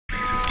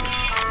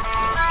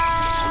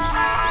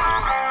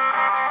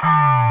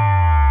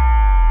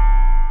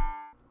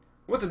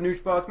What's up,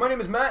 Nooch bots? My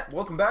name is Matt.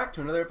 Welcome back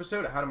to another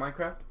episode of How to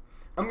Minecraft.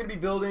 I'm going to be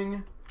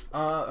building,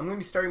 I'm going to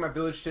be starting my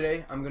village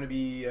today. I'm going to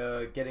be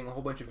getting a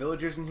whole bunch of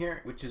villagers in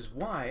here, which is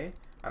why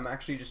I'm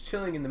actually just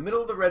chilling in the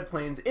middle of the Red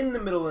Plains, in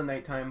the middle of the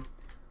nighttime,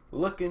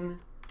 looking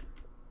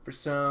for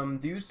some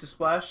dudes to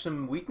splash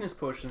some weakness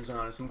potions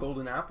on, some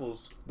golden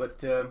apples.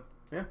 But,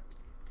 yeah.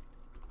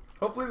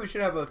 Hopefully we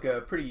should have like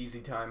a pretty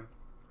easy time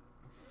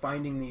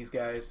finding these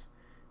guys.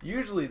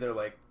 Usually they're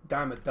like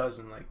dime a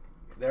dozen, like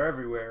they're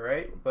everywhere,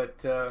 right?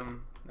 But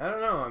I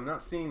don't know, I'm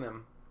not seeing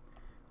them.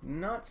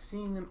 Not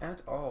seeing them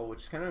at all,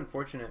 which is kind of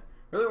unfortunate.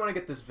 Really want to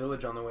get this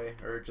village on the way,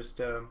 or just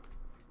this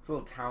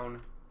little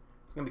town.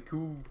 It's gonna be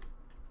cool.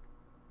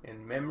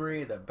 In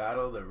memory of the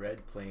Battle of the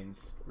Red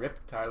Plains.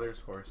 Rip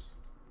Tyler's horse.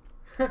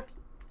 The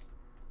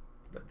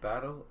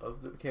Battle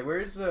of the... Okay,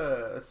 where's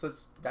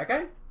that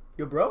guy?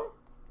 Yo, bro?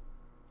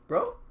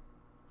 Bro?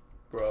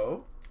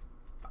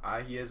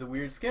 He has a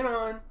weird skin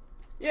on.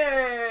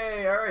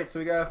 Yay! Alright, so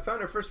we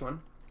found our first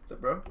one. What's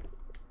up, bro?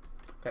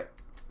 Okay,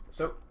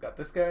 so got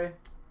this guy.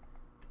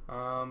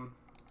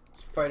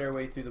 Let's fight our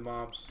way through the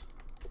mobs.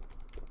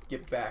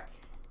 Get back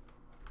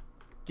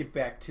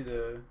to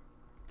the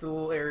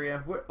little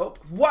area. Where, oh,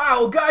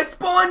 wow! Guy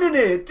spawned in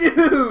it,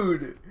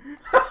 dude.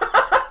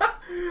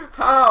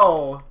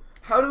 How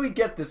do we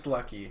get this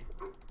lucky?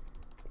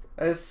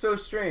 That is so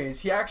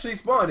strange. He actually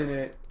spawned in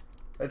it.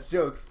 That's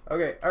jokes.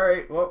 Okay, all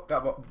right. Well,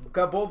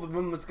 got both of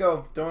them. Let's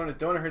go. Don't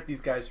wanna hurt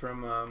these guys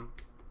from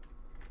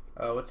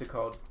what's it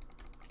called?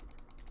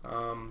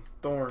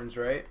 Thorns,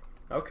 right?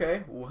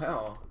 Okay.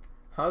 Well,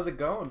 how's it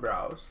going,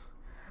 bros?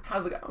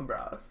 How's it going,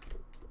 bros?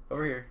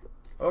 Over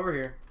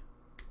here.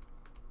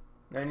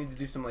 Now I need to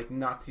do some like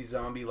Nazi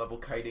zombie level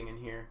kiting in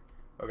here.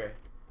 Okay.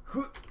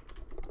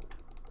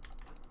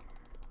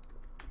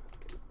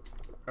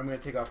 I'm gonna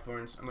take off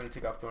thorns. I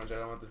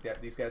don't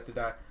want these guys to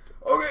die.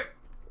 Okay.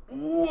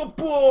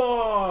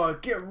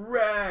 Whoop! Get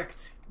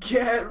wrecked!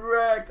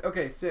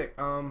 Okay, sick.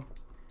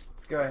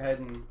 Let's go ahead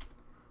and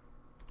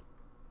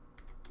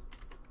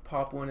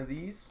pop one of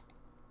these.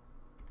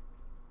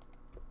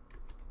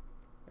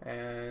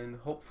 And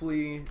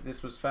hopefully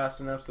this was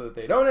fast enough so that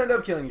they don't end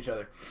up killing each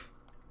other.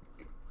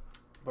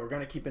 But we're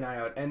gonna keep an eye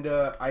out. And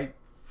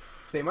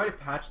they might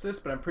have patched this,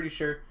 but I'm pretty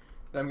sure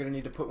that I'm gonna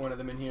need to put one of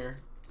them in here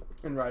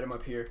and ride them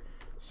up here.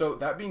 So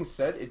that being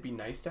said, it'd be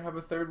nice to have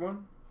a third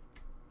one.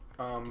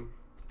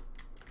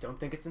 Don't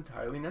think it's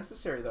entirely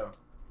necessary though.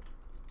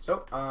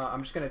 So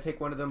I'm just gonna take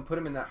one of them, put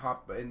him in that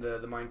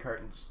the minecart,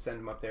 and just send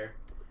him up there.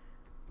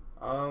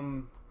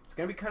 It's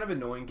gonna be kind of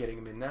annoying getting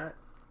him in that.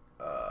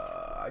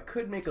 I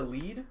could make a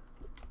lead.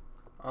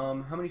 How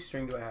many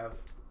string do I have?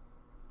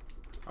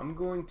 I'm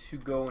going to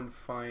go and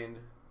find.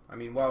 I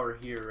mean, while we're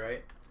here,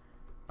 right?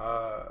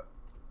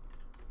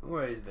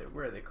 Where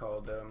are they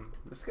called?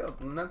 The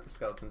skeleton, not the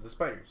skeletons, the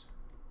spiders.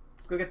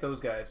 Let's go get those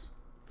guys.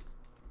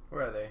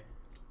 Where are they?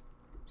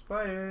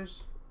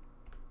 Spiders.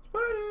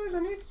 Spiders, I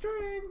need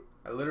string.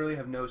 I literally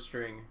have no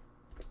string.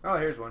 Oh,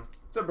 here's one.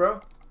 What's up,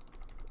 bro?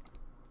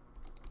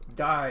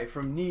 Die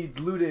from needs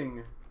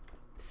looting.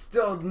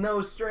 Still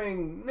no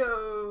string.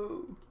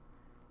 No.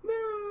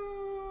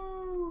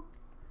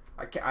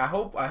 I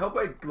hope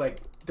I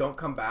like don't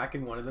come back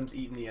and one of them's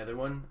eating the other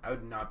one. I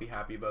would not be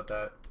happy about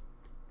that.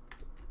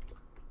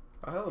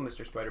 Oh, hello,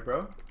 Mr. Spider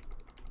Bro.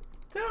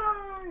 Die.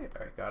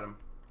 Alright, got him.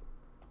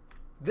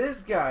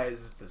 This guy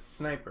is a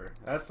sniper.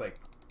 That's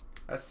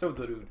so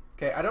dude.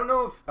 Okay, I don't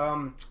know if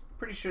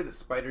pretty sure that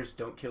spiders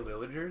don't kill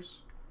villagers.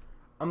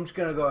 I'm just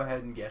gonna go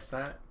ahead and guess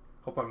that.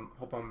 Hope I'm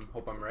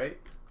right.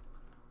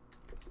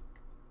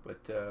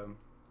 But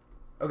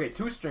okay,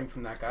 2 string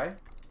from that guy.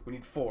 We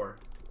need 4.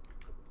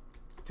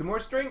 2 more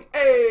string.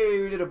 Hey,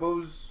 we did a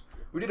bows.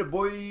 We did a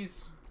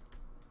boys.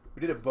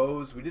 We did a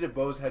bows. We did a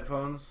bows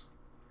headphones.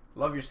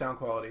 Love your sound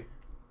quality.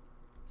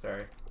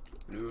 Sorry,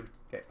 dude.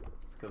 Okay,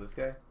 let's kill this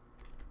guy.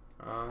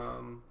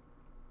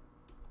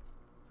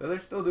 So they're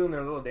still doing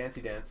their little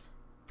dancey dance.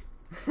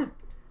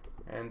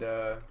 And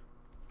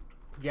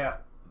yeah,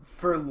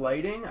 for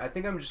lighting, I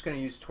think I'm just gonna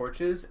use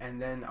torches, and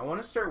then I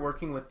want to start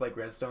working with like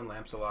redstone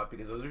lamps a lot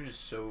because those are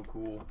just so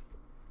cool.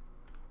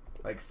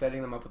 Like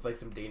setting them up with like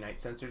some day-night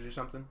sensors or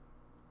something.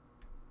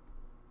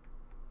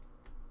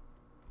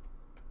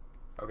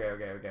 Okay.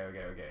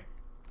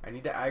 I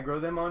need to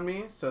aggro them on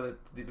me so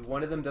that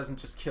one of them doesn't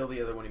just kill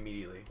the other one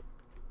immediately.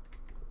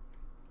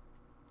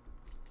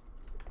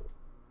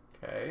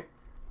 Okay.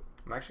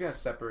 I'm actually going to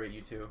separate you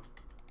two.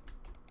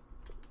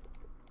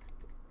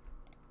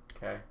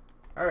 Okay.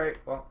 Alright,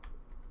 well.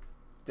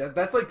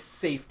 That's like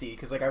safety,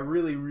 because like I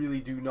really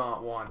do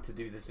not want to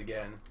do this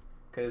again.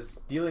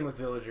 Because dealing with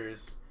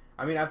villagers...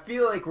 I mean, I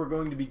feel like we're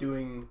going to be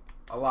doing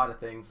a lot of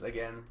things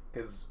again.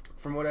 Because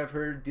from what I've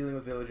heard, dealing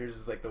with villagers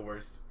is like the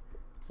worst.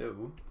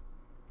 So...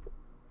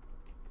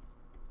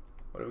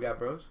 what do we got,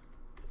 bros?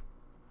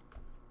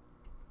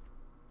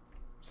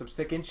 Some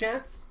sick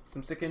enchants?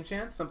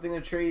 Something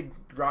to trade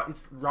rotten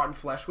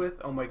flesh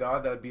with? Oh my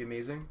god, that would be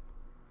amazing.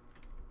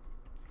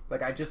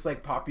 Like, I just,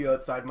 like, pop you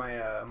outside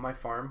my, my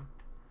farm.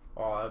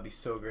 Oh, that would be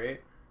so great.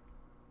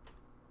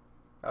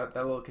 That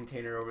little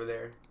container over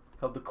there.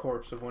 held the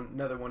corpse of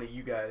another one of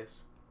you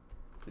guys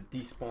that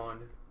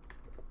despawned.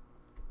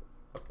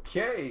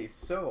 Okay,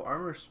 so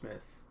armor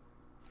smith.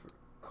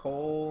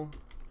 Coal.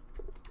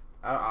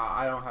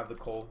 I don't have the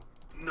coal.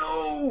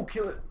 No!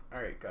 Kill it!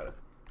 Alright, got it.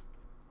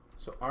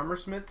 So armor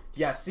smith.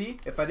 Yeah, see?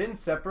 If I didn't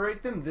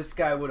separate them, this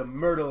guy would have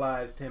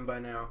myrtleized him by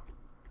now.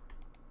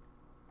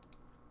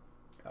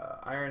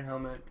 Iron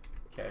helmet.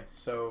 Okay,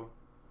 so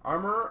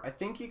armor. I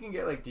think you can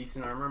get like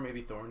decent armor,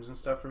 maybe thorns and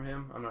stuff from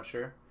him. I'm not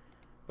sure.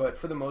 But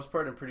for the most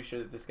part, I'm pretty sure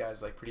that this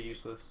guy's like pretty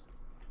useless.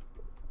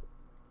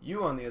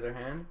 You, on the other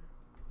hand.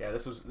 Yeah,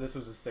 this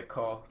was a sick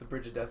call. The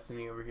Bridge of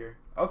Destiny over here.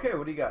 Okay,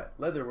 what do you got?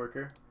 Leather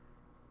worker.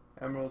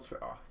 Emeralds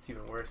for... Oh, it's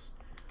even worse.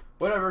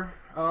 Whatever.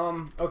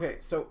 Okay,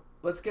 so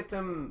let's get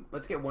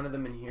one of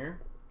them in here.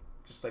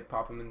 Just like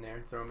pop them in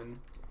there, throw them in.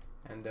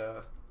 And,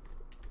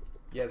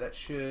 yeah, that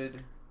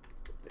should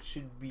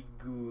be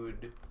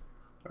good.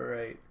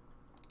 Alright.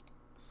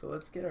 So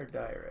let's get our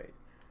diorite.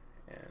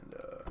 And,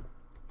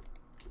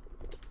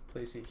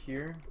 place it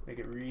here. Make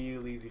it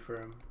real easy for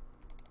him.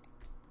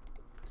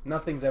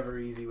 Nothing's ever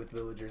easy with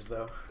villagers,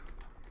 though.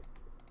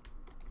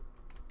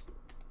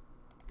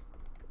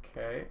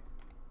 Okay.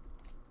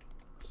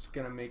 Just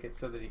gonna make it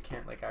so that he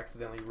can't, like,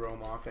 accidentally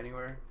roam off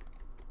anywhere.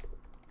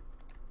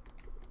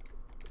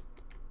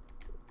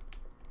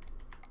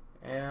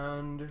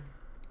 And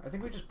I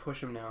think we just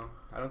push him now.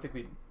 I don't think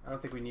we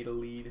need a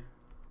lead.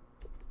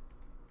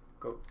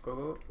 Go, go,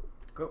 go,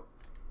 go,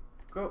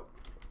 go.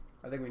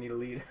 I think we need a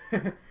lead.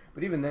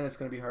 But even then, it's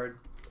gonna be hard.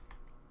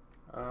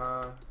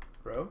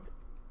 Bro.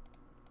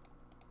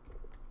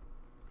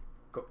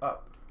 Go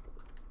up.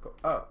 Go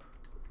up.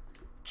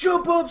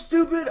 Jump up,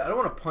 stupid! I don't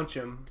want to punch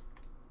him.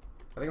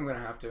 I think I'm gonna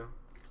have to.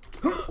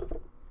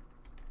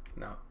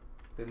 No.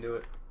 Didn't do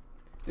it.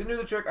 Didn't do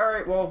the trick.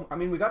 Alright, well, I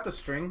mean, we got the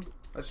string.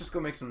 Let's just go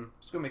make some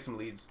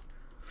leads.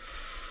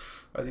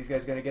 Are these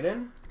guys gonna get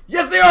in?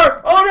 Yes, they are!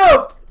 Oh,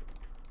 no!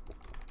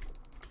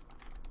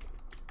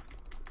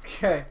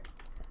 Okay.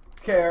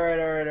 Okay,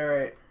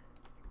 alright.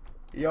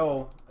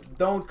 Yo,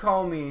 don't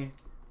call me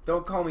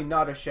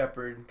not a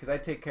shepherd, because I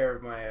take care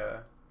of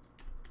my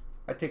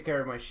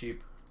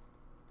sheep.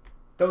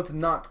 Don't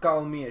not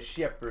call me a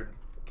shepherd.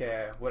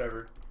 Okay,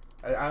 whatever.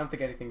 I don't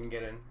think anything can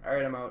get in.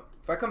 Alright, I'm out.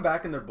 If I come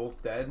back and they're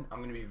both dead,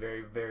 I'm gonna be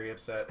very, very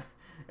upset.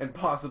 And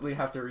possibly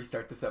have to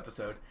restart this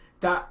episode.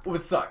 That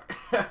would suck.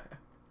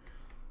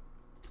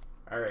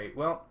 Alright,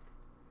 well.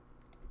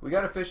 We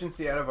got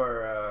efficiency out of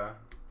our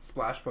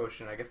splash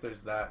potion. I guess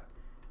there's that.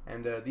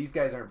 And these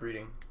guys aren't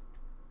breeding.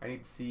 I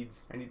need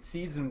seeds. I need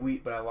seeds and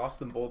wheat, but I lost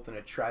them both in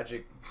a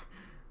tragic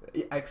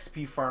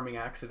XP farming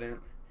accident.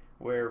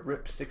 Where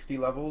rip 60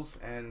 levels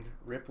and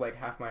rip like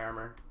half my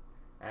armor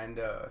and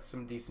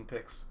some decent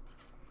picks.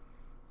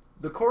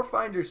 The core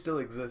finder still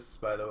exists,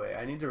 by the way.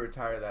 I need to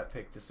retire that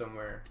pick to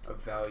somewhere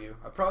of value.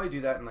 I'll probably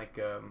do that in like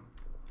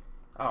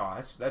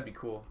that'd be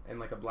cool, in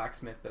like a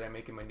blacksmith that I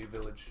make in my new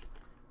village.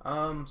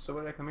 So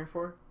what did I come here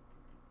for?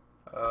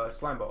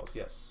 Slime balls,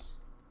 yes.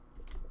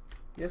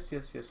 Yes.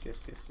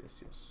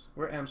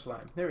 Where am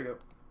slime? There we go.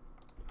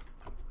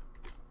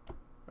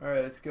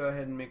 Alright, let's go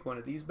ahead and make one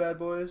of these bad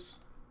boys.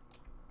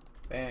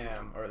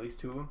 Bam, or at least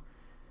two of them.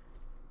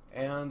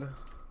 And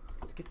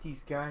let's get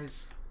these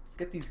guys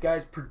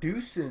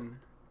producing.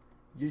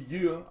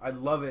 Yeah. I'd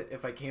love it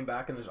if I came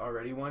back and there's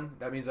already one.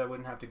 That means I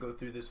wouldn't have to go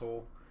through this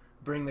whole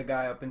bring the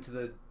guy up into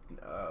the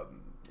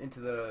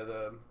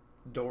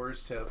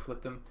doors to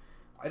flip them.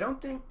 I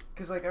don't think,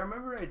 because like I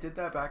remember I did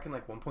that back in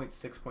like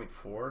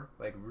 1.6.4,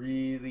 like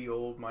really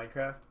old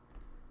Minecraft,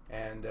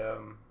 and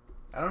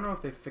I don't know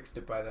if they fixed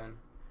it by then.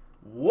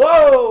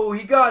 Whoa,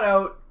 he got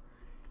out.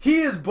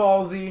 He is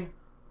ballsy.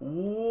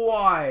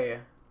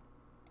 Why?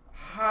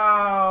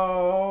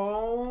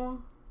 How?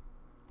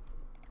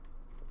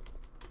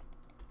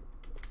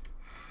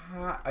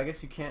 I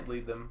guess you can't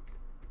lead them.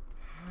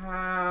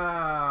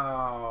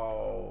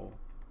 How?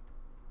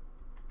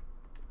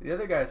 The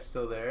other guy's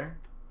still there.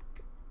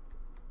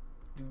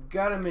 You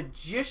got a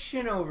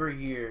magician over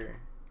here.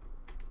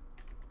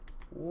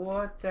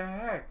 What the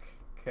heck?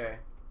 Okay.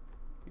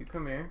 You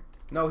come here.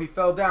 No, he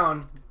fell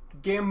down.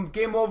 Game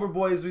over,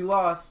 boys. We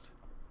lost.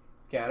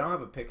 Okay, I don't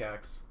have a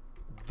pickaxe.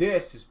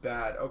 This is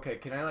bad. Okay,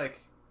 can I like...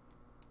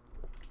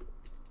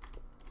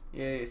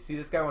 Yeah, see,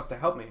 this guy wants to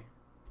help me.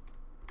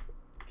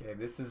 Okay,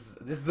 this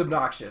is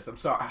obnoxious. I'm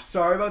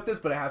sorry about this,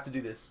 but I have to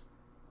do this.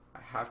 I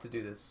have to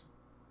do this.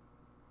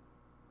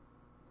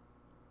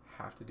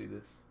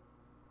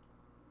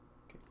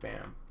 Okay,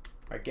 bam.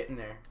 Alright, get in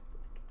there.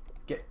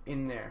 Get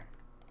in there.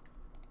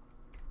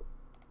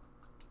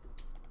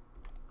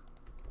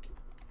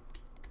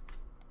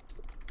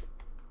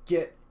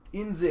 Get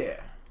in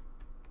there.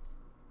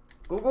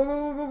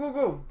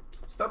 Go.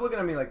 Stop looking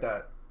at me like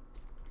that.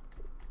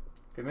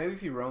 Okay, maybe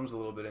if he roams a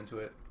little bit into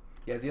it.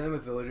 Yeah, dealing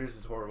with villagers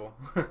is horrible.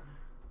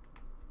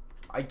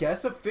 I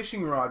guess a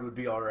fishing rod would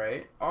be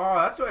alright. Oh,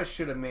 that's what I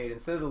should have made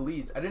instead of the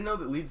leads. I didn't know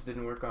that leads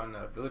didn't work on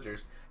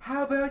villagers.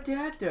 How about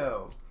that,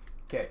 though?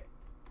 Okay.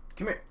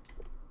 Come here.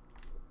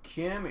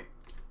 Come here.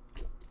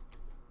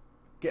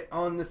 Get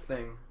on this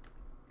thing.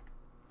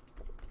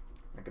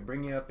 I can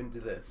bring you up into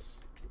this.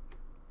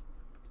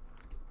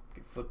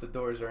 You can flip the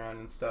doors around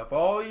and stuff.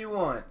 All you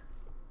want.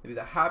 You'll be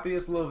the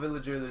happiest little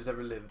villager there's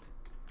ever lived.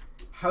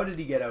 How did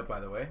he get out, by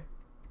the way?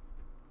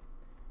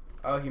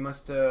 Oh, he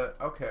must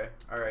okay,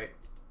 alright.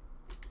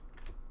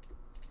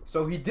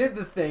 So he did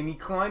the thing, he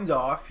climbed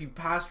off, he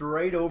passed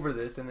right over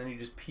this, and then he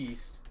just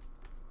pieced.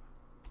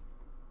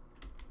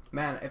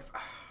 Man, if...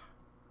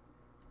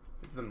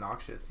 this is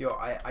obnoxious. Yo,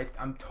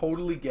 I'm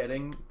totally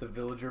getting the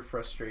villager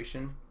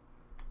frustration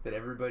that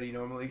everybody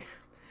normally...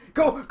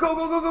 Go! Go,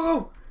 go, go, go,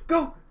 go!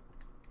 Go!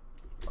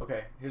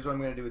 Okay, here's what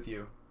I'm gonna do with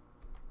you.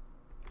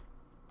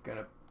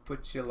 Gonna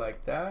put you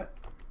like that.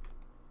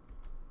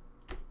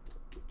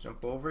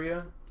 Jump over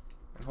you.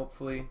 And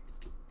hopefully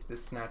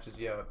this snatches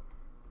you up.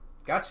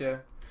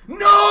 Gotcha. No!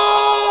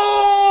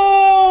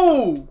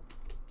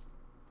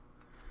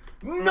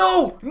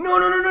 No! No,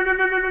 no, no, no, no, no,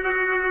 no, no, no,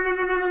 no, no,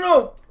 no, no, no,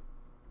 no!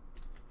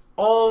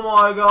 Oh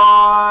my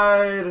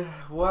god.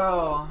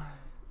 Well,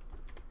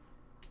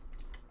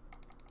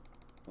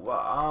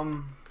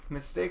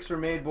 mistakes were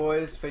made,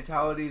 boys.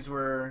 Fatalities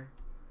were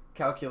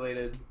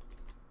calculated.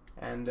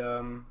 And,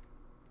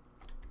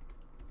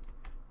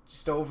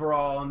 just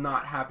overall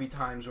not happy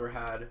times were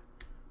had.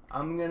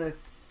 I'm gonna...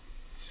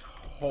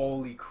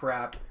 Holy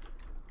crap.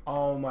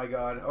 Oh my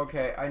god.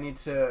 Okay, I need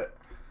to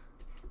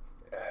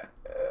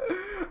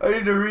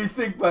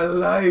rethink my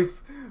life.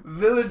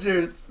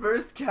 Villagers,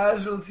 first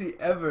casualty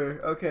ever.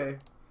 Okay.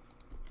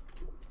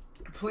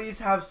 Please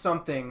have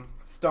something.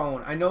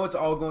 Stone. I know it's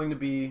all going to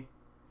be...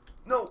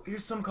 No,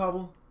 here's some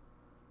cobble.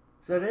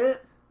 Is that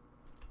it?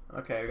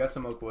 Okay, I got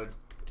some oak wood.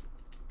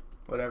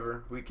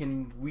 Whatever. We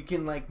can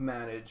like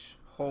manage.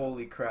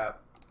 Holy crap.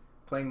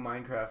 Playing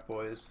Minecraft,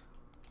 boys.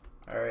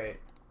 Alright.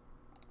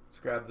 Let's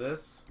grab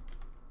this.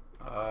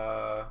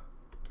 Grab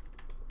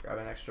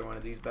an extra one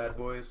of these bad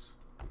boys.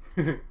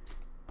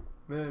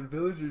 Man,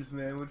 villagers,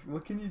 man,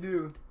 what can you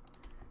do?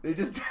 They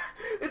just...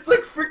 It's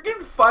like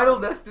freaking Final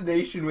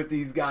Destination with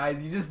these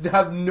guys. You just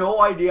have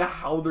no idea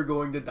how they're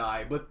going to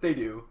die, but they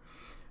do.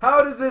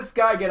 How does this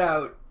guy get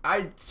out?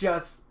 I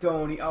just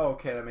don't... Oh,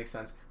 okay, that makes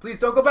sense. Please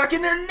don't go back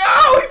in there. No!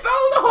 He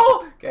fell in the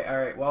hole! Okay,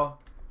 alright, well...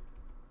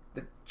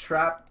 The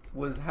trap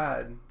was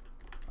had.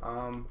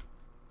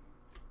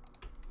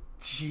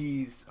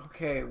 Jeez.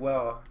 Okay,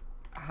 well...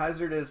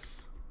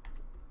 Hazardous...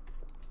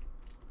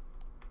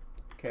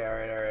 Okay,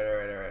 alright.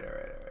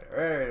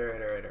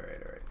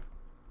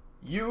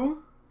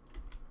 You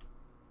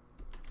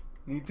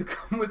need to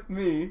come with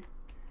me,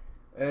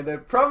 and I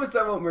promise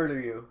I won't murder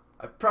you.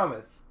 I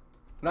promise.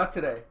 Not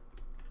today.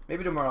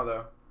 Maybe tomorrow,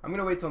 though. I'm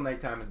gonna wait till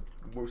nighttime and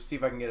we'll see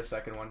if I can get a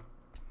second one.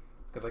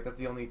 Because, like, that's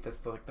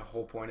the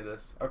whole point of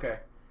this. Okay.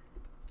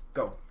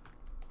 Go.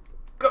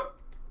 Go!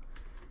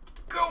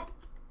 Go!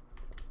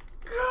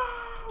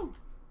 Go!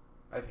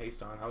 I have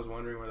haste on. I was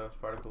wondering where those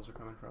particles are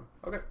coming from.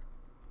 Okay.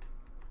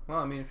 Well,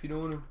 I mean, if you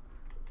don't want to...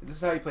 This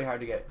is how you play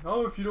hard to get.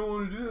 Oh, if you don't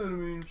want to do that, I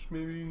mean, just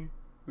maybe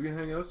we can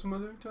hang out some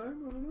other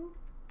time? I don't know.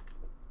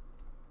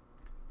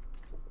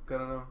 I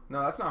don't know.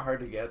 No, that's not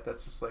hard to get.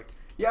 That's just like...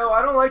 Yeah, well,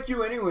 I don't like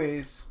you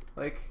anyways.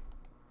 Like...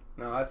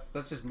 No, that's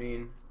just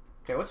mean.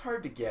 Okay, what's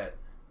hard to get?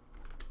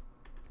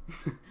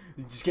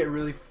 You just get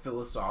really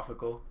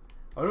philosophical.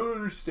 I don't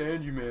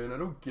understand you, man. I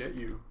don't get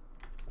you.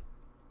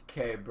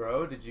 Okay,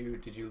 bro. Did you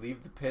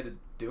leave the pit of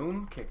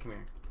doom? Okay, come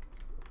here.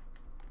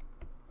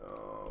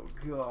 Oh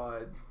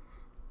god.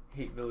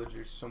 Hate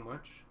villagers so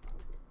much.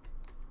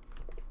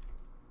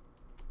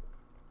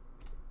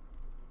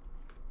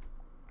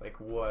 Like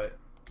what?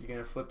 You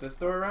gonna flip this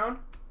door around?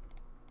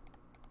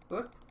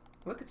 Look,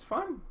 it's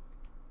fun.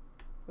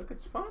 Look,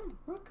 it's fun.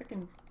 Look, you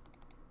can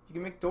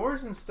make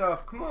doors and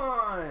stuff. Come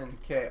on.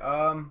 Okay,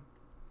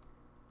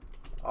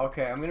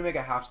 okay, I'm gonna make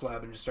a half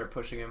slab and just start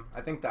pushing him.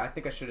 I think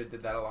I should have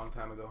did that a long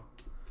time ago.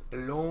 A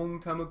long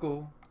time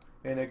ago,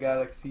 in a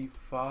galaxy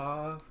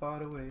far,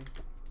 far away.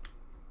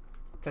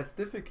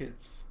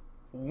 Testificates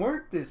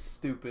weren't this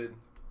stupid.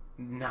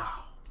 No,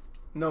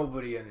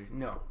 nobody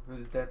no.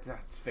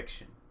 That's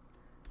fiction.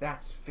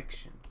 That's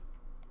fiction.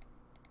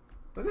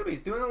 Look at him,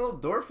 he's doing a little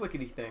door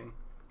flickety thing.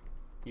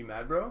 You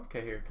mad, bro?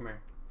 Okay, here, come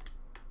here.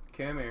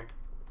 Come here.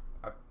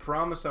 I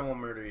promise I won't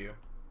murder you.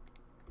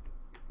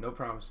 No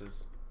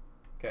promises.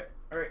 Okay,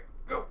 alright,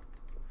 go!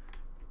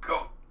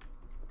 Go!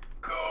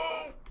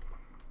 Go!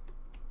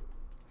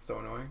 So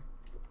annoying.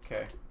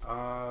 Okay,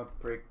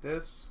 break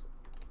this.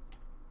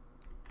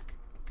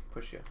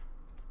 Push you.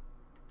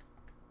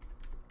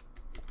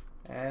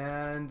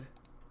 And...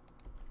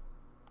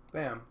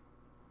 Bam.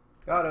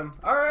 Got him.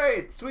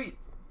 Alright, sweet!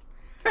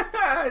 Did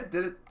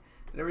it.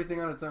 Did everything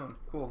on its own.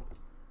 Cool.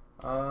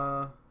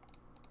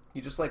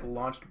 He just like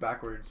launched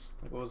backwards.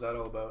 Like, what was that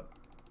all about?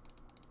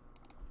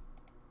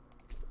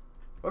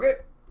 Okay.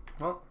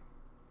 Well,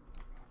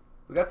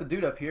 we got the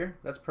dude up here.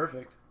 That's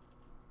perfect.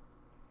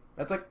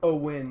 That's like a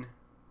win.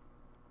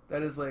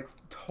 That is like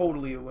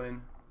totally a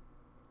win.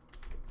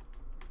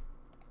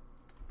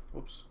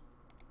 Whoops.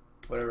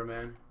 Whatever,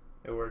 man.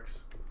 It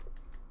works.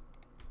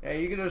 Yeah,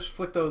 you can just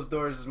flick those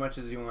doors as much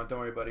as you want. Don't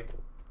worry, buddy.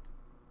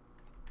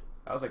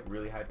 That was like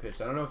really high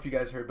pitched. I don't know if you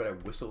guys heard, but I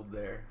whistled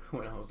there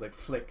when I was like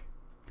flick.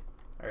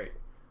 Alright.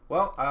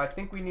 Well, I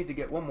think we need to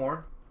get one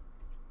more.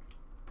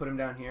 Put him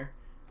down here.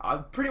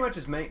 Pretty much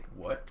as many.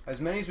 What? As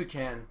many as we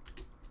can.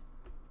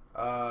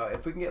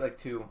 If we can get like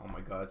 2. Oh my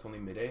god, it's only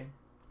midday.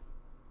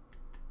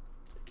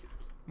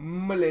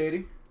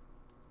 M'lady.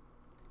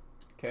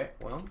 Okay,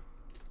 well.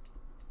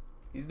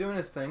 He's doing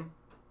his thing.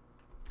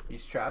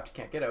 He's trapped,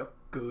 can't get out.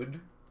 Good.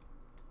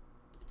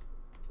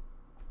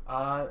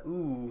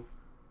 Ooh.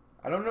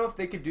 I don't know if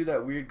they could do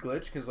that weird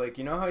glitch, because, like,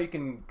 you know how you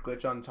can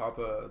glitch on top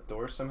of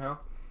doors somehow?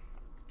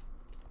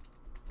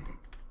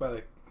 By,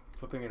 like,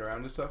 flipping it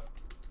around and stuff?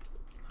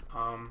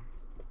 I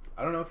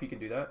don't know if you can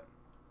do that.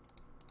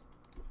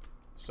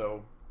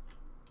 So,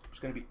 I'm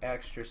just gonna be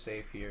extra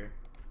safe here.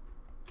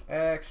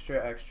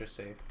 Extra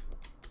safe.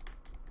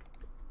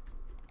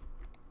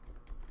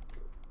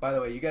 By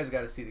the way, you guys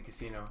gotta see the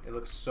casino. It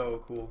looks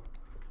so cool.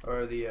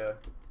 Or the,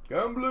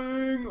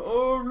 gambling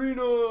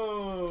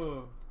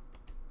arena!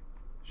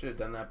 Should have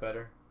done that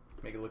better.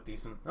 Make it look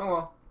decent. Oh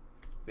well.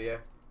 But yeah,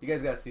 you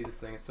guys gotta see this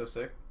thing. It's so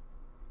sick.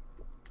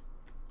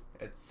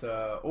 It's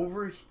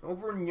over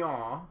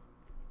Nya,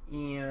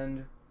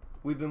 and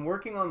we've been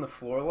working on the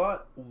floor a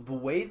lot. The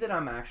way that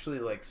I'm actually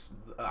like,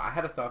 I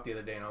had a thought the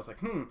other day, and I was like,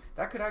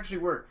 that could actually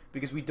work,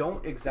 because we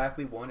don't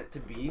exactly want it to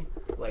be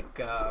like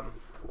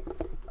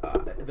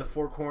the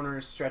 4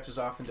 corners stretches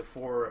off into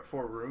four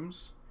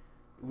rooms.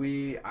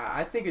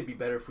 I think it'd be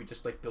better if we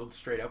just like build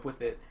straight up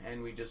with it,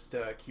 and we just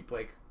keep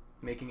like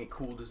making a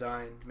cool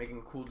design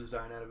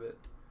out of it.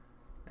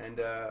 And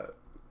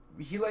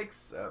he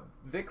likes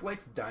Vic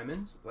likes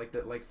diamonds,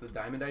 likes the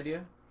diamond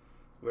idea,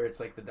 where it's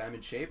like the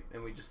diamond shape,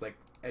 and we just like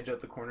edge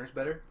out the corners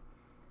better.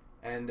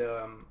 And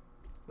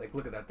like,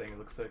 look at that thing, it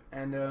looks sick.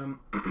 And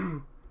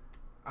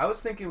I was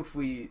thinking if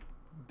we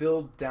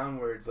build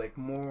downwards, like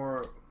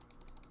more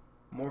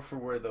for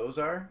where those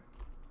are,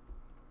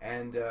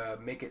 and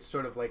make it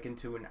sort of like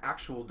into an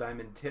actual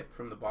diamond tip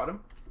from the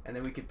bottom, and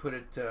then we could put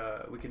it,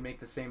 we could make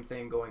the same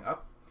thing going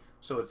up,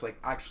 so it's like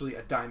actually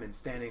a diamond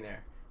standing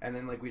there, and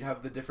then like we'd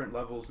have the different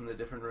levels and the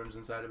different rooms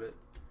inside of it.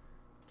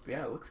 But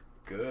yeah, it looks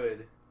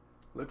good.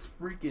 Looks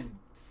freaking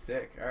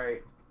sick. All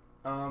right.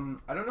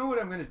 I don't know what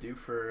I'm gonna do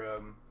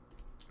for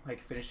like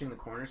finishing the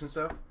corners and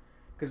stuff,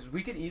 because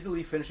we could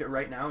easily finish it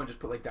right now and just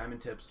put like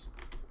diamond tips.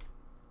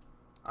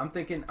 I'm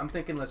thinking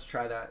let's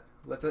try that.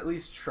 Let's at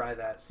least try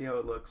that. See how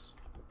it looks.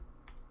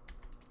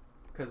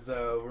 Because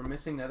we're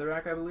missing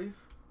netherrack, I believe.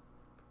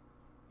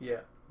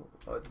 Yeah,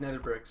 nether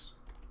bricks.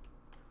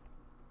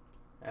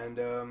 And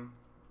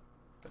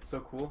that's so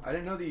cool. I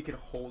didn't know that you could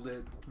hold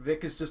it.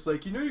 Vic is just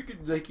like, you know, you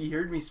could, like, he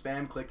heard me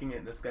spam clicking it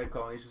in the Skype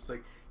call, and he's just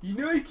like, you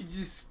know, you could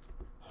just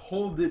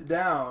hold it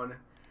down.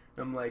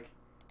 And I'm like,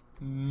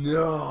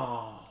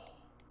 no.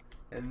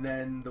 And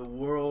then the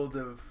world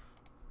of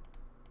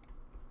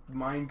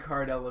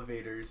minecart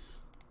elevators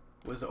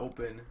was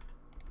open.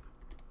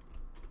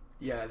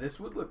 Yeah, this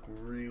would look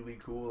really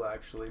cool,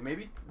 actually.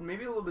 Maybe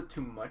a little bit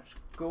too much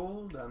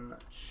gold. I'm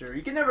not sure.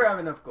 You can never have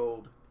enough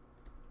gold.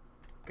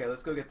 Okay,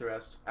 let's go get the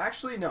rest.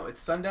 Actually, no. It's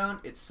sundown.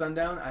 It's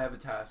sundown. I have a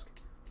task.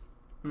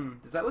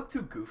 Does that look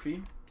too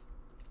goofy?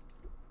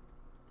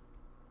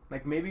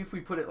 Like, maybe if we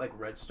put it, like,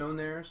 redstone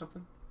there or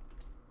something?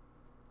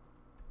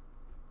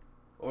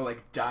 Or,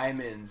 like,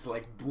 diamonds.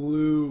 Like,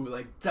 blue.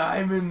 Like,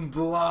 diamond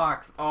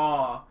blocks.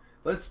 Aw.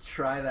 Let's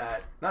try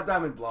that. Not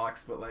diamond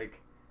blocks, but, like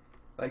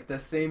the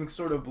same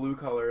sort of blue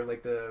color,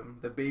 like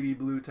the baby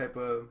blue type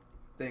of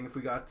thing. If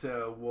we got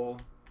wool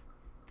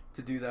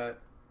to do that,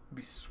 it'd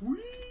be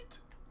sweet.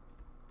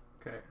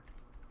 Okay.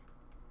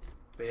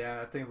 But yeah,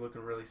 that thing's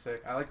looking really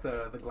sick. I like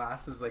the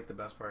glass is like the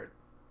best part.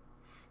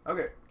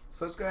 Okay,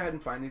 so let's go ahead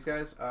and find these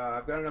guys.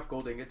 I've got enough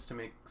gold ingots to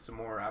make some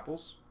more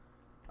apples,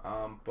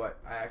 but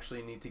I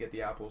actually need to get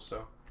the apples.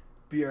 So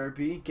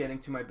BRB, getting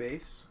to my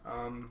base.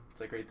 It's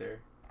like right there.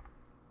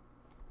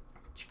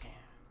 Chickens.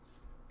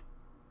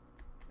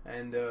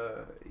 And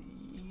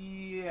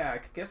yeah, I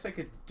guess I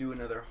could do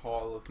another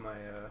haul of my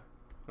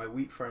my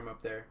wheat farm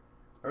up there.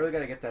 I really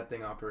gotta get that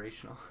thing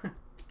operational.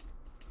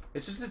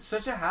 It's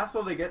such a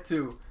hassle to get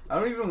to. I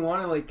don't even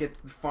want to like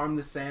farm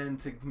the sand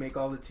to make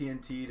all the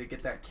TNT to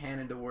get that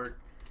cannon to work,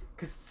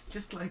 cause it's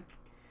just like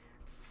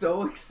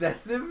so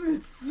excessive.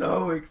 It's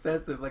so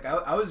excessive. Like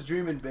I was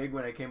dreaming big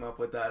when I came up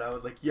with that. I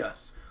was like,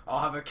 yes, I'll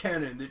have a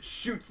cannon that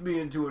shoots me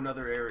into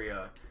another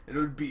area. It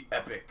would be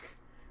epic.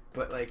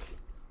 But like,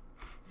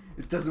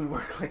 it doesn't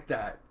work like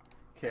that.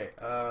 Okay,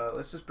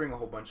 let's just bring a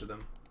whole bunch of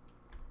them.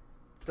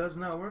 It does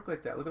not work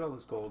like that. Look at all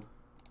this gold.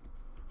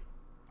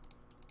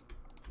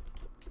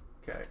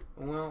 Okay,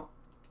 well,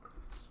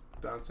 let's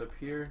bounce up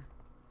here.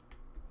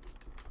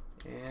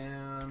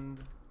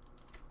 And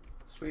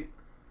sweet.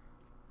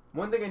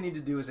 One thing I need to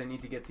do is I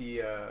need to get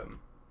the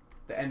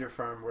ender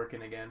farm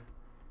working again.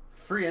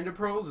 Free ender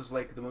pearls is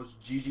like the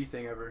most GG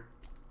thing ever.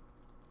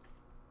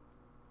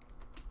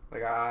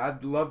 Like,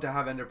 I'd love to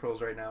have ender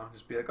pearls right now.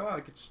 Just be like, oh, I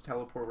could just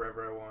teleport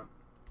wherever I want.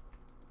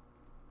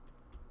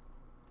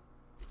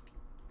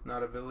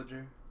 Not a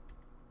villager.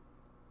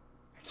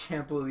 I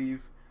can't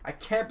believe I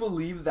can't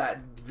believe that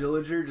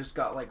villager just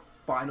got like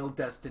final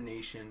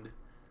destination,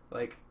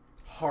 like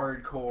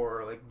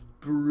hardcore, like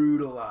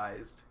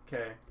brutalized.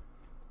 Okay.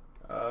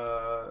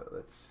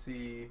 Let's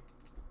see.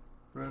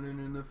 Running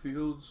in the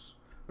fields,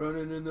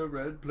 running in the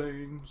red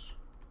plains.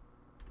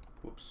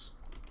 Whoops.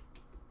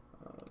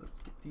 Let's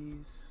get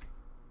these.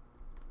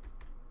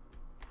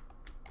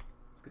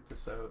 Let's get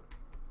this out.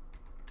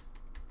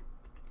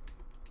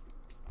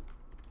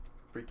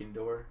 Freaking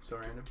door, so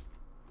random.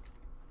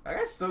 That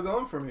guy's still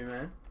going for me,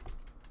 man.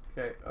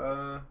 Okay,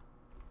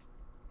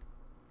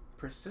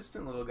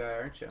 persistent little guy,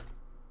 aren't you?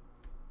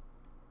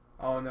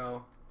 Oh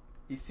no,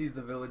 he sees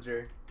the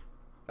villager.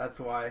 That's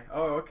why.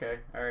 Oh, okay,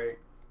 alright.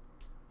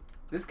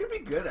 This could be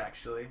good,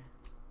 actually.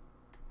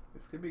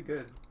 This could be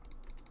good.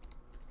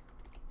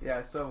 Yeah,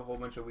 I still have a whole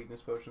bunch of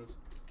weakness potions.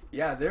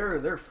 Yeah,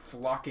 they're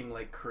flocking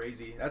like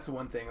crazy. That's the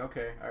one thing.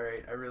 Okay,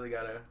 alright, I really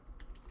gotta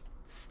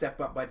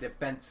step up my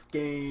defense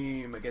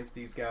game against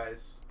these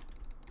guys.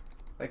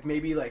 Like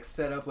maybe like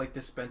set up like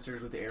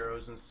dispensers with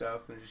arrows and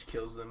stuff and it just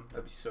kills them.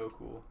 That'd be so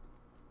cool.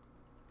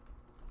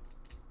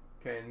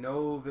 Okay,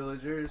 no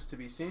villagers to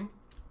be seen.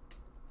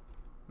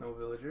 No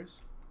villagers.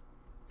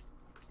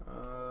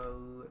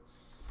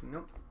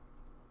 Nope.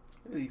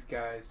 Look at these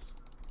guys.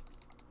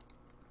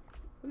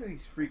 Look at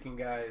these freaking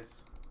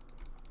guys.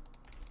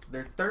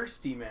 They're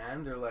thirsty,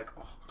 man. They're like,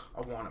 oh,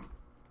 I want them.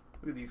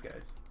 Look at these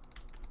guys.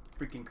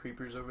 Freaking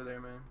creepers over there,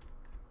 man.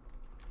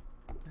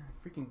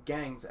 Freaking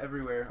gangs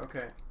everywhere.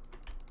 Okay.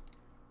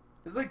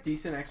 This is like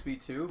decent XP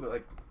too, but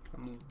like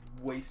I'm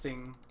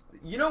wasting.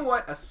 You know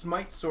what? A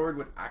smite sword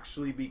would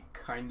actually be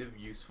kind of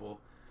useful.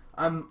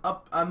 I'm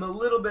a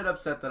little bit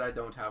upset that I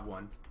don't have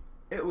one.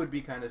 It would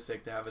be kind of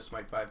sick to have a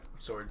smite 5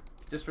 sword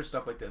just for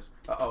stuff like this.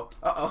 Uh-oh.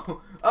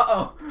 Uh-oh.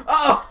 Uh-oh.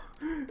 Uh-oh.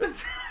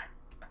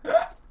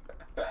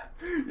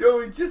 Yo,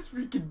 he just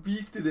freaking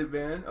beasted it,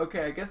 man.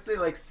 Okay, I guess they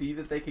like see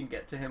that they can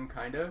get to him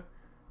kinda.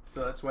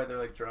 So that's why they're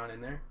like drawn in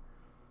there.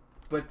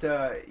 But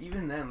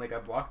even then, like I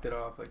blocked it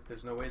off. Like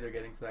there's no way they're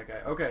getting to that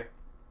guy. Okay.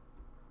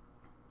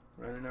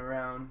 Running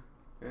around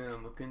and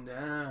I'm looking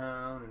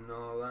down and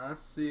all I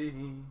see.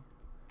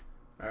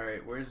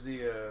 Alright, where's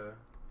the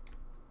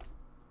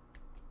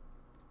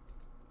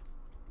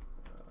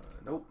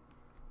nope.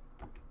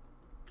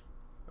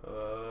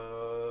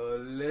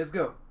 Let's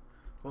go.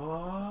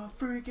 Oh,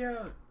 freak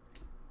out.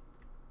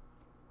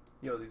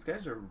 Yo, these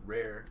guys are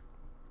rare.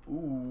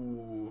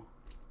 Ooh.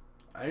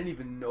 I didn't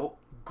even know.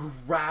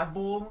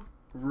 Gravel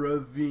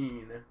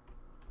ravine.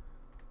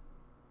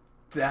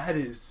 That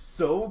is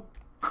so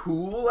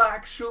cool,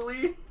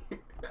 actually.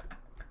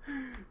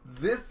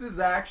 This is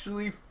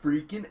actually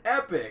freaking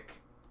epic.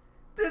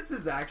 This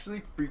is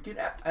actually freaking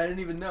epic. I didn't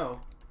even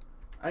know.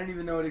 I didn't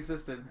even know it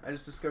existed. I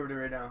just discovered it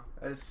right now.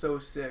 That is so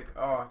sick.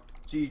 Oh,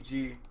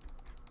 GG.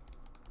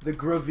 The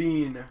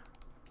Gravine.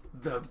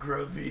 The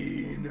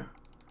Gravine.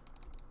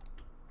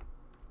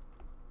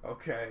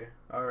 Okay.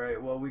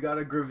 Alright, well, we got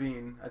a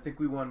Gravine. I think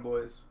we won,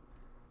 boys.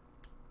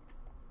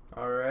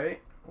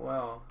 Alright.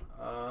 Well,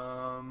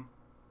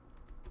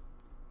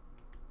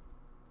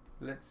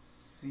 let's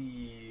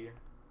see.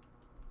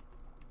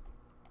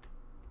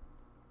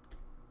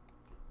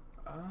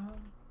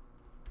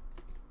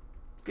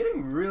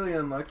 Getting really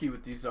unlucky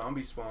with these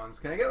zombie spawns.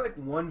 Can I get like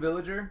one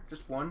villager?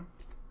 Just one?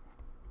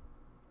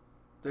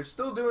 They're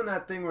still doing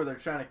that thing where they're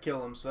trying to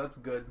kill him, so that's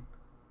good.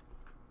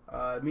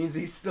 It means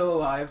he's still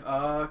alive.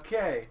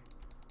 Okay.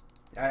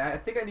 I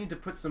think I need to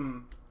put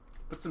some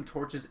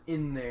torches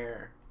in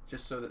there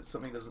just so that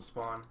something doesn't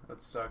spawn.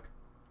 That'd suck.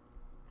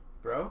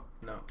 Bro?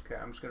 No. Okay,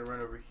 I'm just gonna run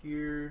over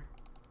here.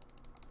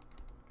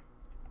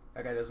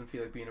 That guy doesn't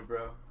feel like being a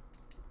bro.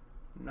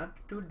 Not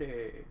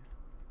today.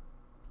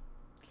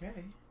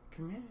 Okay.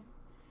 Come in.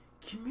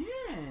 Come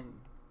in.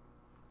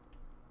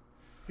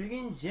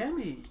 Friggin'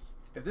 zombies.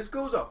 If this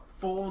goes a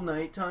full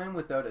nighttime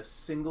without a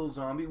single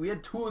zombie, we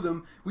had 2 of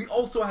them. We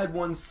also had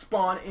one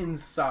spawn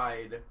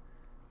inside.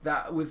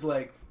 That was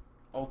like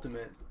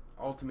ultimate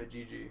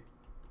GG.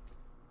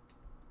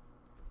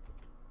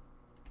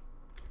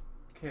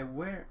 Okay,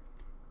 where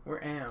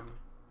am?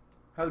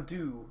 How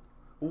do?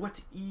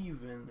 What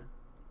even?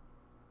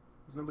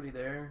 There's nobody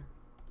there.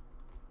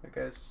 That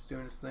guy's just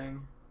doing his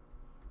thing.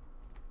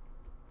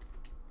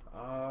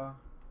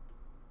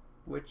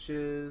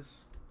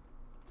 Witches.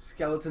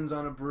 Skeletons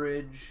on a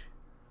bridge.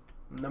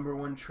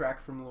 #1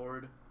 track from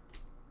Lord.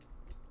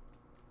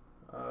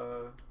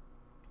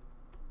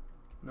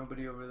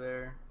 Nobody over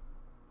there.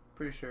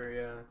 Pretty sure,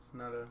 yeah, it's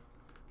not a...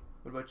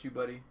 What about you,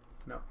 buddy?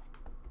 No.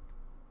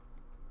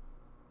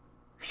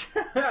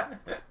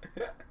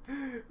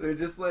 They're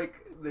just like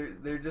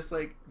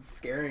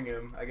scaring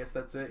him. I guess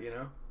that's it, you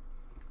know?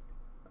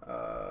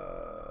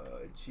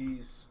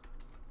 Jeez.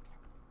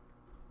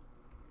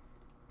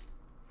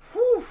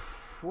 Whew.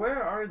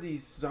 Where are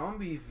these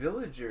zombie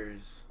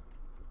villagers?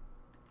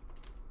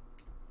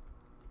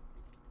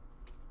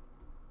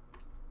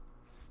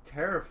 It's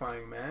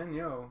terrifying, man.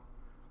 Yo,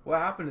 what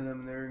happened to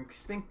them? They're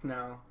extinct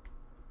now.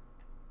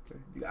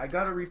 I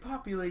gotta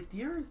repopulate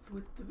the earth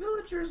with the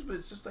villagers, but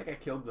it's just like I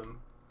killed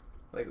them.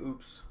 Like,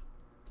 oops.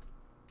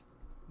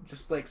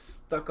 just like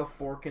stuck a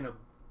fork in a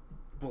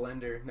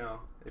blender. No,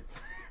 it's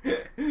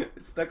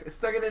it's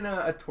stuck it in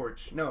a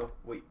torch. No,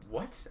 wait,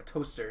 what? A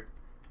toaster.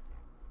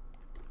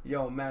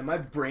 Yo, man, my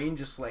brain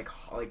just like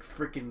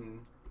freaking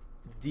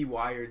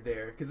dewired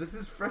there, because this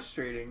is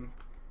frustrating.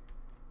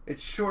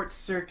 It's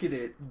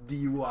short-circuited,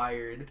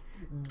 dewired,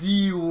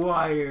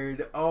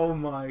 oh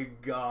my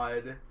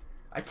god,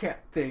 I can't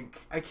think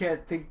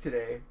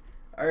today.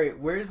 Alright,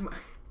 where's my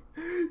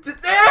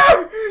just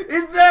there!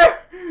 He's there!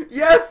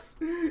 Yes,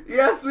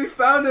 we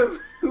found him.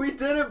 We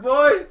did it,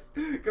 boys.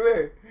 Come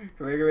here.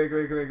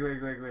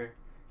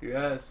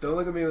 Yes, don't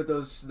look at me with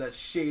that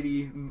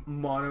shady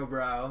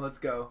monobrow. Let's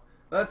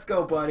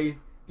go, buddy.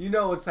 You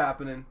know what's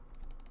happening.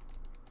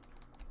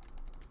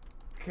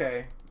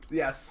 Okay.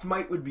 Yeah,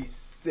 smite would be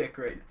sick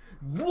right now.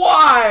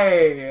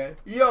 Why?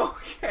 Yo,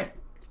 okay.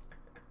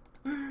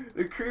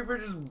 The creeper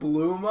just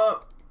blew him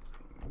up.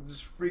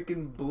 Just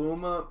freaking blew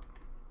him up.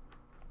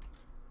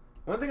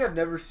 One thing I've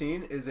never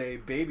seen is a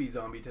baby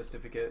zombie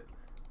testificate.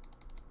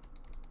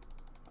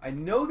 I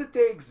know that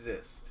they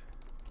exist.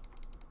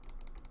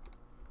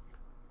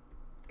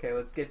 Okay,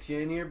 let's get you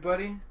in here,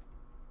 buddy.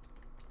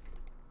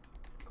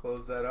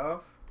 Close that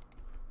off.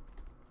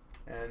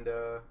 And,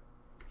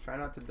 try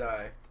not to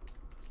die.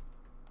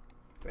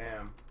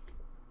 Bam.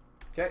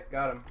 Okay,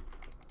 got him.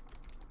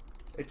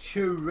 It's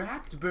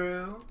wrapped,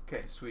 bro.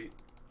 Okay, sweet.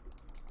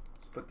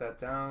 Let's put that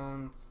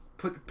down.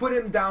 Put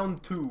him down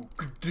too.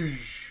 Let's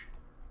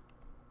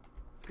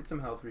get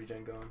some health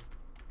regen going.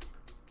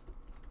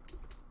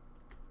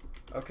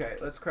 Okay,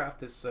 let's craft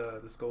this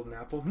this golden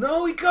apple.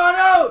 No, he got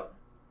out!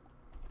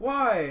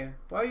 Why?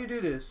 Why you do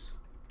this?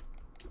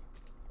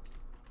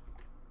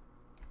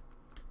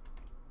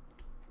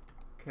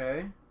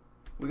 Okay.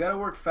 We gotta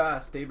work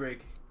fast.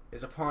 Daybreak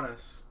is upon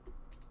us.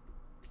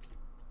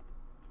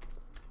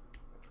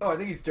 Oh, I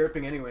think he's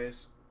derping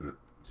anyways.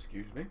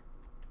 Excuse me.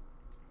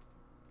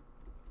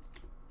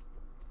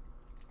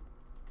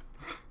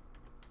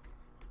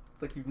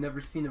 It's like you've never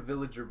seen a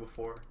villager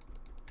before.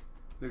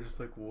 They're just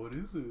like, what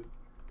is it?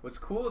 What's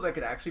cool is I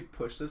could actually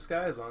push this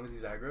guy as long as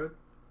he's aggroed.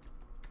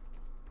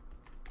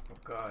 Oh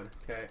god,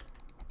 okay.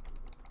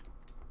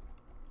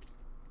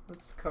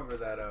 Let's cover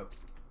that up.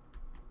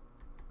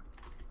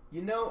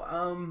 You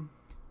know,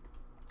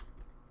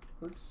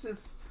 let's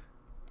just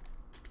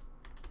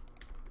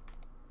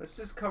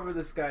cover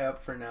this guy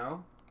up for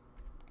now,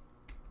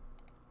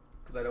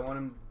 because I don't want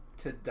him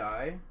to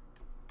die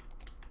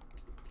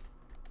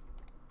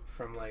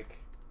from, like,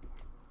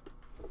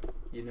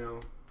 you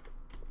know,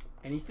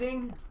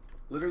 anything.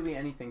 Literally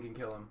anything can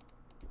kill him,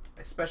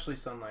 especially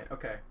sunlight.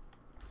 Okay,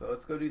 so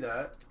let's go do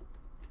that.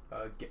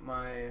 Get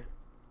my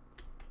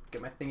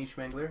thingy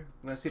schmangler.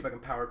 I'm gonna see if I can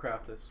power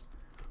craft this.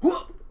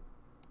 Oh,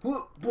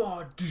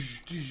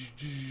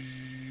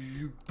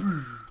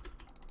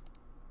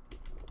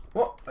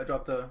 I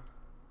dropped the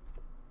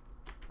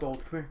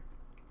gold. Come here.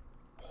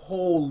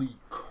 Holy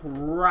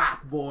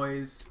crap,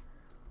 boys.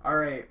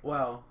 Alright,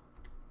 well.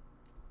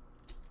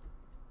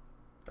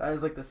 That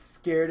is like the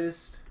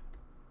scaredest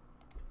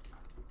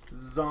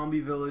zombie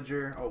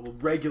villager. Oh, well,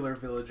 regular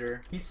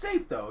villager. He's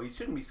safe, though. He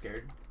shouldn't be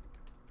scared.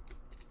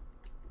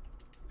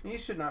 He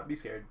should not be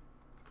scared.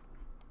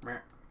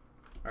 Alright,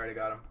 I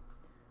got him.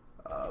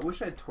 I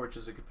wish I had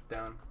torches I could put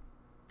down.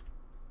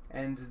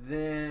 And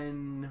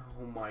then,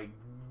 oh my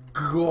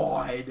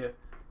god,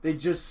 they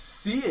just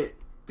see it.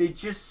 They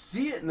just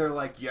see it and they're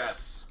like,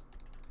 yes,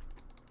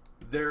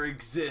 there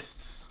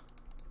exists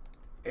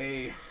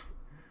a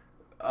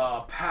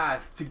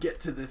path to get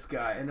to this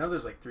guy. And now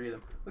there's like 3 of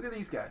them. Look at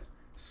these guys.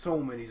 So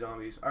many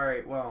zombies.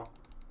 Alright, well,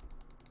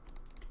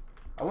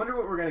 I wonder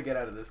what we're gonna get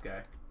out of this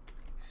guy.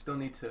 Still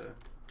need to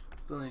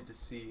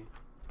see.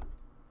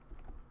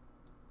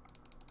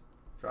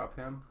 Drop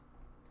him.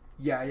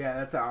 Yeah,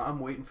 that's how I'm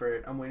waiting for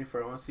it. I want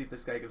to see if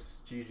this guy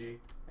gives GG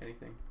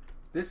anything.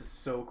 This is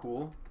so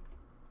cool.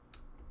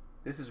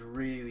 This is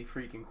really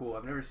freaking cool.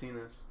 I've never seen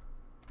this.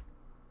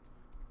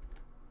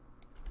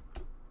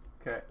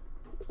 Okay.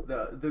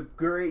 The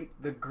great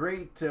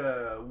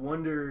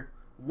wonder,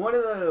 one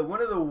of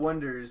the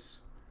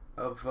wonders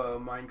of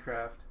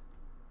Minecraft,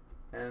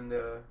 and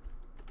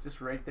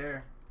just right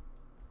there,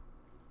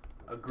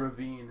 a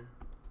gravine.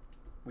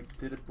 We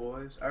did it,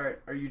 boys. Alright,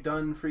 are you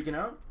done freaking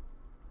out?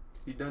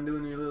 You done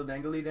doing your little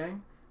dangly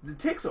dang? It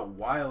takes a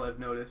while, I've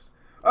noticed.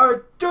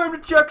 Alright, time to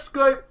check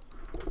Skype!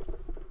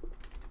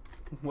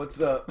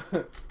 What's up?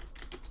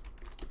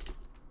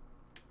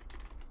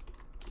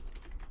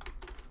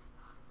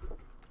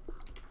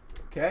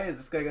 Okay, is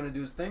this guy gonna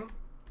do his thing?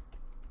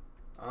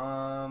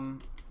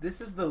 This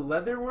is the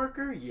leather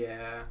worker?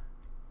 Yeah.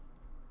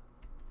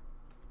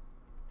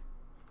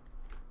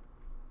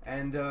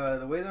 And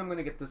the way that I'm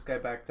gonna get this guy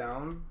back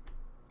down,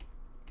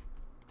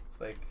 it's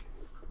like,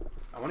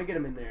 I want to get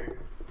him in there.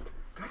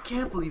 I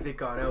can't believe they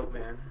got out,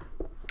 man.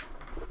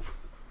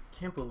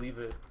 Can't believe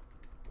it.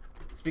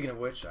 Speaking of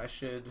which, I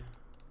should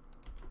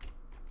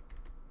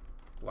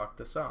lock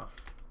this off.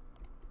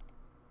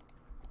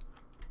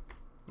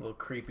 A little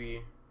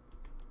creepy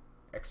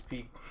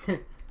XP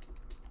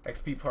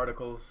XP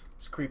particles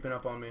just creeping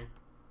up on me.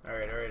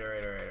 Alright, alright,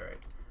 alright, alright, alright.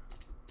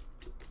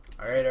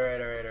 Alright,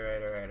 alright, alright,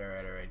 alright, alright,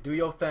 alright, alright. Do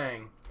your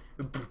thing.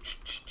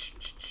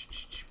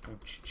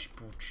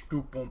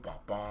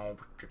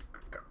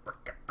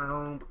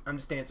 I'm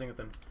just dancing with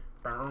him.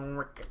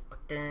 What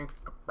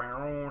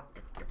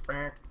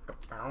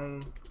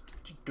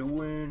you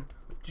doing?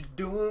 What you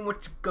doing?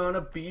 What you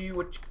gonna be?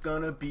 What you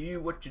gonna be?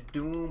 What you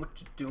doing? What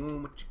you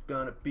doing? What you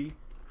gonna be?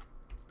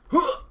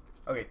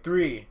 Okay,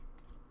 3,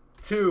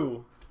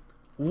 2,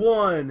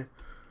 1.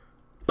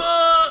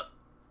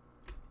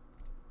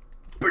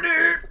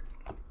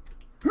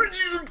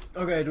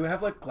 Okay, do we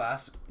have like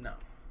glass? No.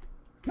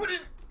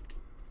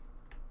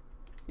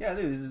 Yeah,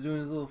 dude, this is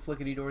doing his little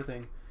flickety door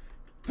thing.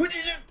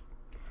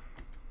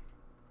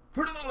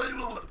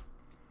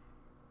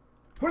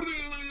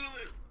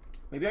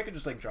 Maybe I could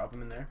just like drop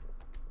him in there.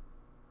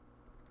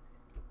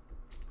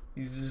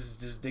 He's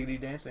just diggity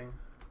dancing.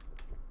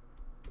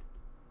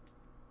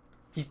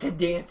 He's dead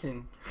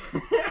dancing.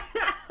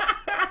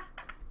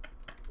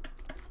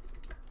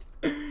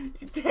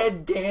 He's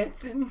dead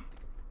dancing.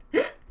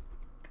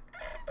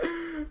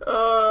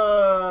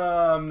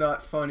 Oh, I'm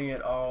not funny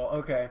at all.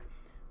 Okay,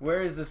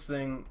 where is this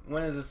thing?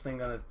 When is this thing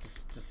gonna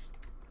just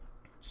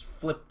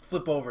flip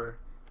over?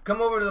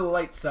 Come over to the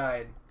light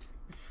side.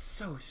 It's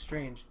so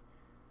strange.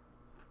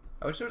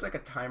 I wish there was like a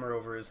timer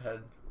over his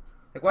head.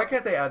 Like, why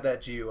can't they add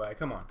that GUI?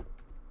 Come on.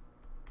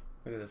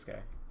 Look at this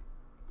guy.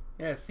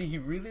 Yeah, see, he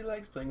really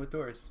likes playing with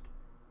doors.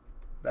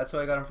 That's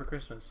what I got him for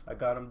Christmas. I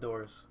got him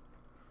doors.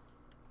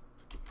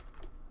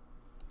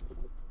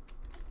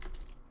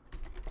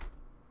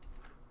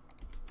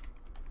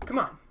 Come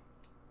on.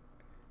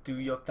 Do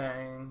your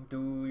thing.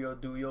 Do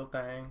your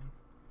thing.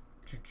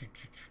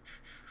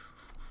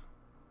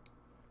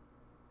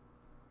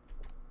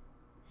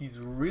 He's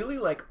really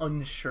like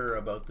unsure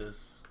about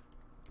this.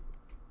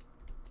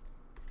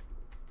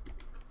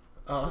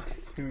 Oh,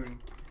 soon.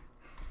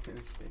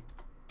 Finishing.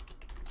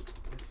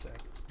 A sec.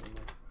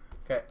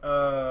 Okay.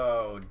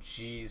 Oh,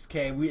 jeez.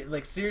 Okay, we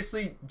like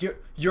seriously.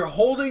 You're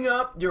holding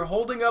up. You're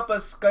holding up a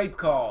Skype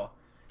call.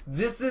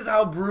 This is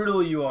how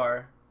brutal you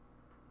are.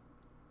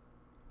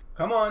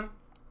 Come on.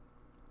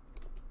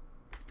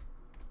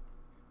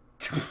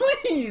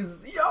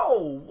 Please,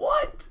 yo,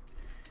 what?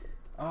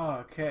 Oh,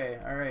 okay.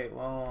 All right.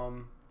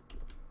 Well,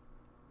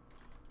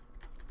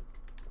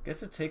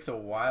 guess it takes a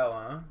while,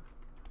 huh?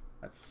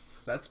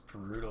 That's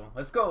brutal.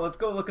 Let's go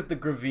look at the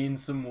Gravine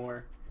some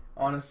more.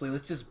 Honestly,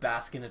 let's just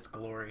bask in its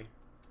glory.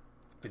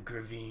 The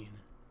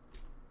Gravine.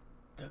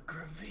 The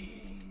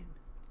Gravine.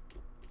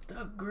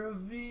 The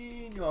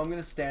Gravine. Yo, I'm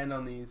gonna stand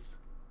on these.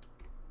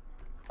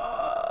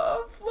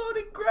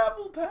 Floating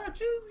gravel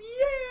patches.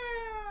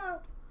 Yeah.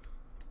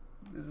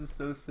 This is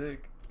so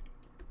sick.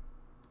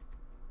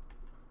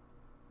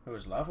 There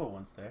was lava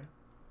once there.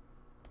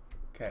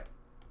 Okay.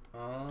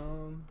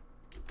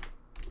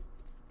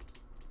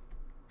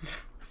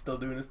 Still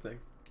doing his thing.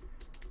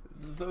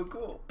 This is so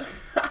cool.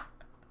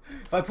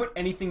 If I put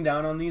anything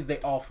down on these, they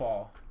all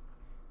fall.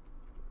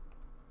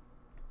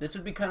 This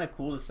would be kind of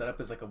cool to set up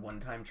as like a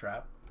one-time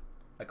trap.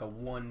 Like a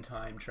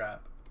one-time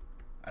trap.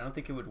 I don't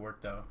think it would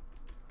work though.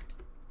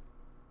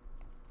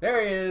 There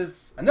he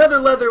is! Another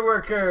leather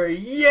worker!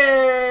 Yay!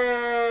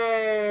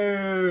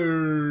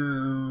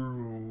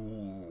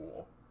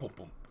 Boom,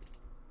 boom.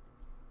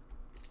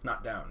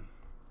 Not down.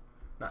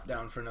 Not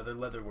down for another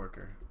leather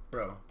worker.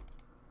 Bro.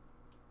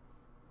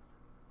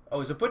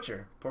 Oh, he's a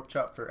butcher. Pork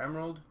chop for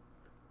emerald.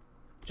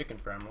 Chicken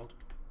for emerald.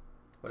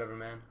 Whatever,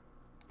 man.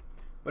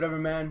 Whatever,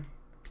 man.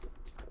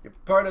 You're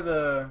part of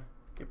the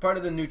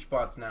Nooch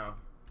bots now.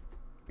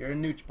 You're a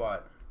Nooch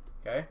bot.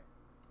 Okay?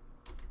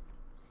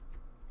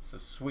 So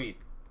sweet.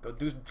 Go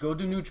do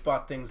Nooch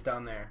bot things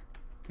down there.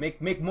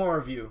 Make more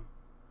of you.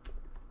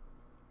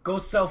 Go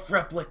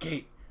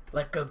self-replicate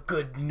like a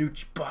good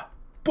Nooch bot.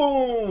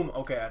 Boom!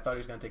 Okay, I thought he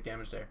was gonna take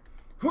damage there.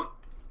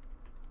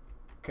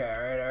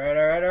 Okay,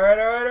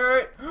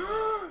 alright.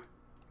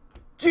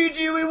 GG,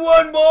 we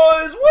won,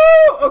 boys!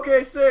 Woo!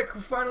 Okay, sick.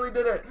 We finally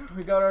did it.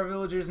 We got our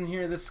villagers in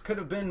here. This could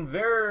have been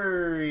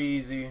very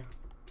easy.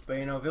 But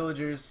you know,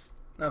 villagers,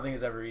 nothing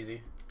is ever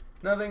easy.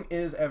 Nothing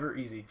is ever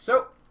easy.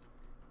 So,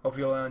 hope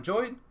you all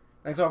enjoyed.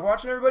 Thanks all for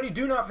watching, everybody.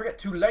 Do not forget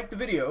to like the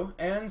video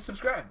and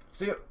subscribe.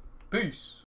 See ya. Peace.